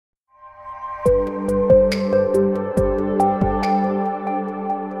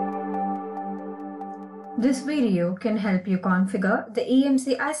This video can help you configure the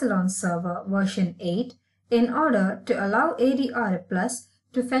EMC Isilon server version 8 in order to allow Audit Plus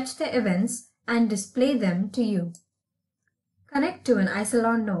to fetch the events and display them to you. Connect to an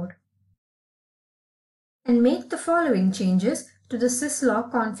Isilon node and make the following changes to the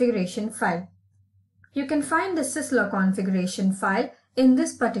syslog configuration file. You can find the syslog configuration file in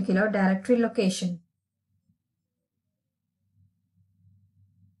this particular directory location.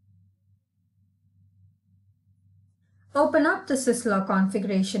 Open up the syslog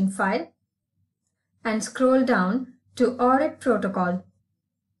configuration file and scroll down to Audit Protocol.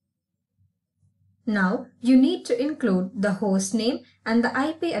 Now you need to include the host name and the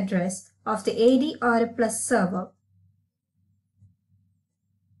IP address of the Audit Plus server.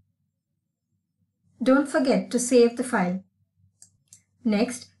 Don't forget to save the file.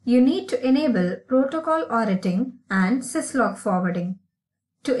 Next, you need to enable protocol auditing and syslog forwarding.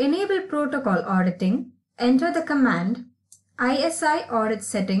 To enable protocol auditing, enter the command ISI audit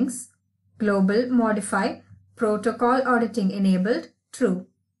settings global modify protocol auditing enabled true.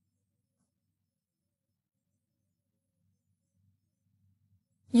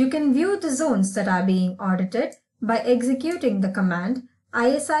 You can view the zones that are being audited by executing the command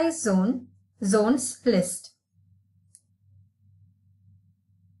ISI zone zones list.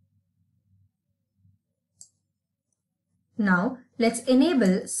 Now let's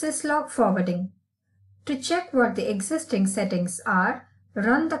enable syslog forwarding. To check what the existing settings are,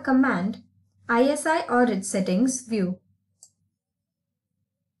 run the command ISI audit settings view.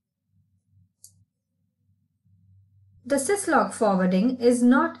 The syslog forwarding is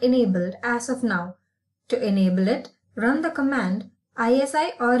not enabled as of now. To enable it, run the command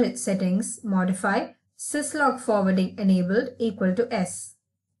ISI audit settings modify syslog forwarding enabled equal to S.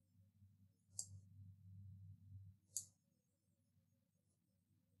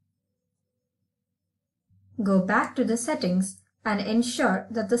 Go back to the settings and ensure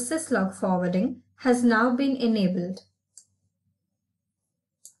that the syslog forwarding has now been enabled.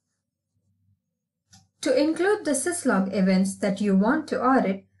 To include the syslog events that you want to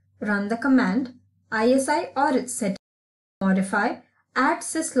audit, run the command ISI audit settings modify add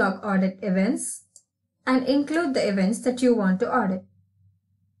syslog audit events and include the events that you want to audit.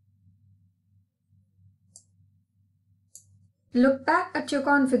 Look back at your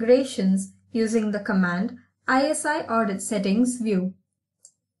configurations using the command ISI audit settings view.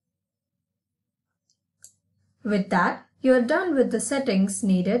 With that, you are done with the settings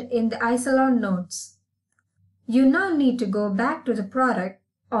needed in the Isilon nodes. You now need to go back to the product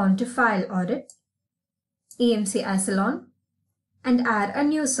onto File Audit, EMC Isilon, and add a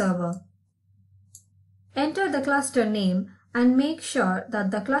new server. Enter the cluster name and make sure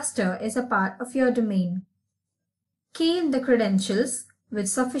that the cluster is a part of your domain. Key in the credentials with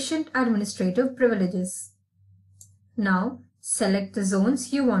sufficient administrative privileges. Now select the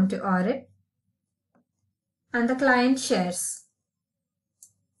zones you want to audit and the client shares.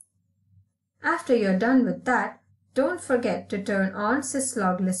 After you're done with that, don't forget to turn on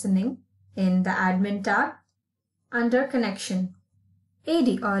syslog listening in the Admin tab under Connection.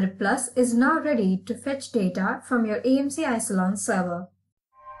 Audit Plus is now ready to fetch data from your EMC Isilon server.